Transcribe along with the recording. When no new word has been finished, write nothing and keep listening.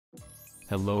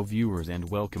Hello viewers and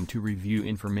welcome to Review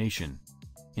Information.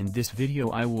 In this video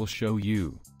I will show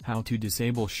you how to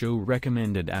disable show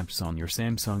recommended apps on your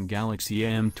Samsung Galaxy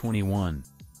M21.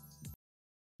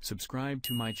 Subscribe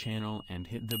to my channel and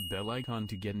hit the bell icon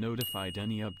to get notified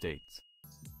any updates.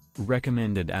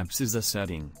 Recommended apps is a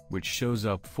setting which shows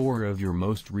up 4 of your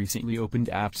most recently opened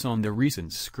apps on the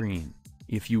recent screen.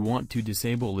 If you want to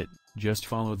disable it, just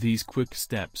follow these quick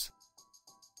steps.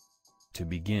 To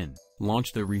begin,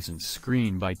 launch the Recents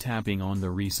screen by tapping on the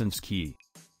Recents key.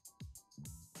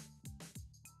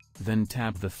 Then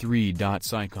tap the 3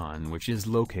 dots icon which is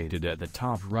located at the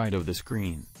top right of the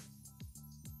screen.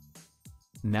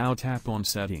 Now tap on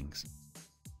Settings.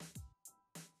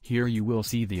 Here you will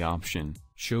see the option,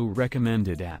 Show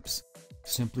Recommended Apps.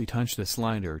 Simply touch the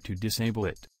slider to disable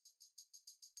it.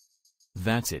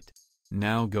 That's it.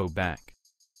 Now go back.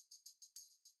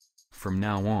 From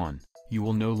now on, you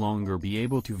will no longer be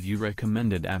able to view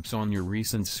recommended apps on your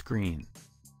recent screen.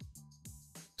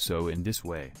 So in this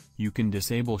way, you can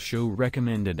disable show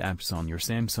recommended apps on your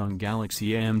Samsung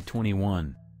Galaxy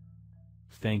M21.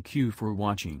 Thank you for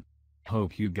watching.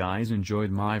 Hope you guys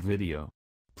enjoyed my video.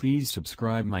 Please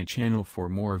subscribe my channel for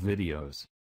more videos.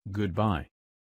 Goodbye.